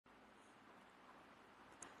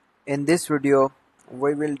In this video,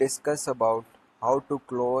 we will discuss about how to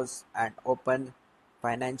close and open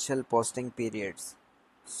financial posting periods.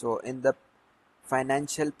 So in the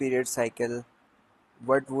financial period cycle,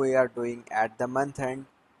 what we are doing at the month end,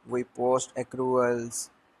 we post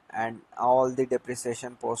accruals and all the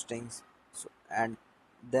depreciation postings, and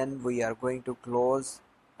then we are going to close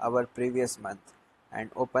our previous month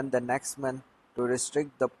and open the next month to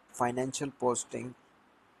restrict the financial posting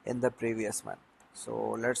in the previous month.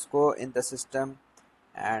 So let's go in the system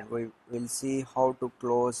and we will see how to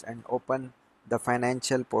close and open the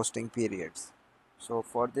financial posting periods. So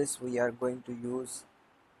for this we are going to use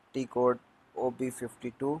T code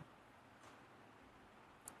OB52.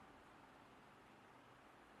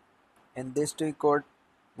 In this T code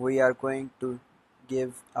we are going to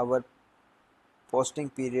give our posting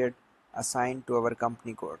period assigned to our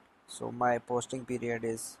company code. So my posting period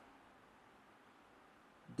is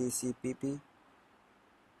DCPP.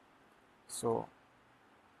 So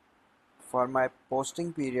for my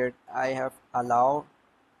posting period, I have allowed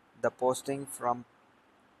the posting from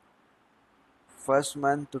first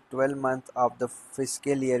month to 12 month of the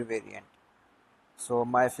fiscal year variant. So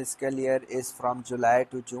my fiscal year is from July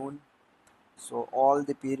to June. So all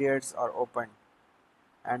the periods are open.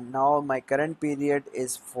 And now my current period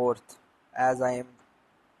is 4th, as I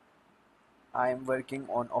am working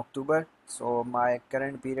on October. So my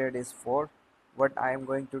current period is 4th. What I am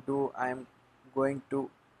going to do, I am going to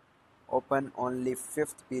open only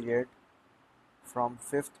 5th period. From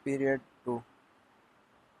 5th period to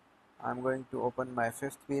I'm going to open my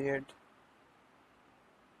 5th period,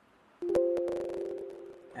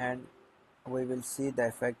 and we will see the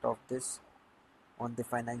effect of this on the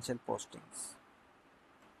financial postings.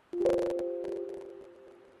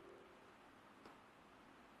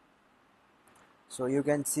 So you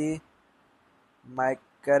can see my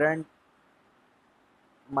current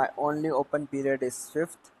my only open period is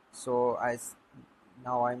 5th. So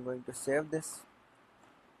now I'm going to save this,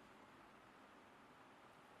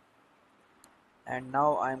 and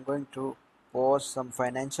now I'm going to post some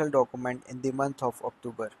financial document in the month of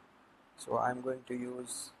October. So I'm going to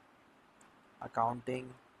use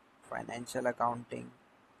accounting, financial accounting,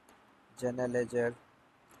 general ledger,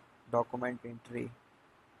 document entry.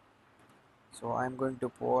 So I'm going to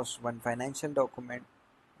post one financial document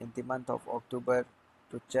in the month of October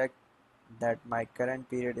to check that my current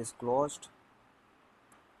period is closed.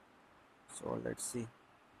 So let's see,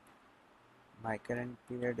 my current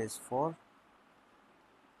period is 4.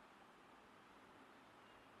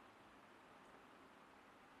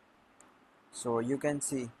 So you can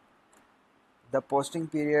see the posting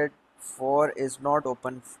period 4 is not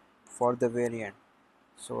open for the variant.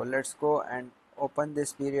 So let's go and open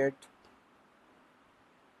this period.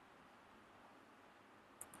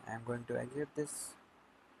 I'm going to exit this.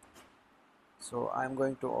 So I'm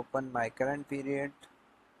going to open my current period.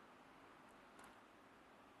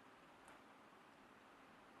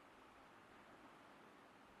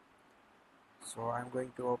 So I'm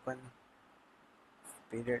going to open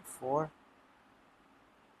period 4.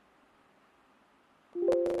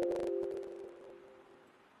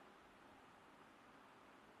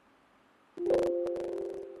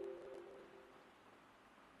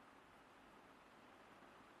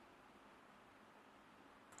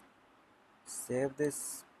 Save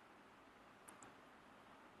this.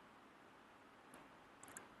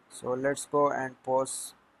 So let's go and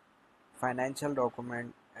post financial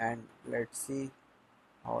document and let's see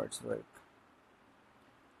how it's work.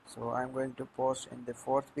 So I'm going to post in the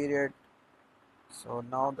 4th period. So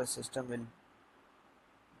now the system will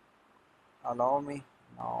allow me.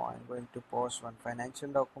 Now I'm going to post one financial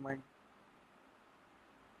document.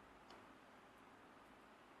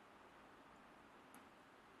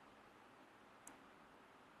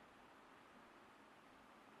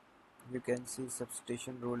 You can see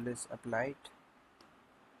substitution rule is applied,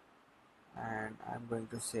 and I'm going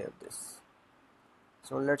to save this.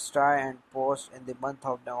 So let's try and post in the month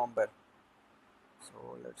of November.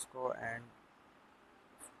 So let's go and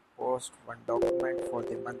post one document for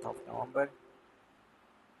the month of November.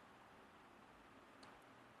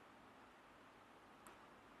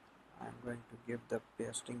 I'm going to give the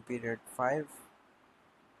posting period 5.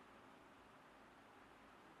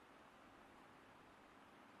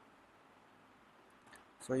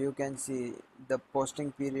 So you can see the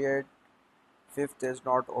posting period 5th is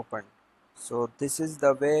not open. So this is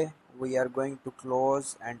the way we are going to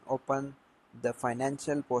close and open the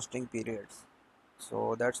financial posting periods.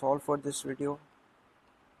 So that's all for this video.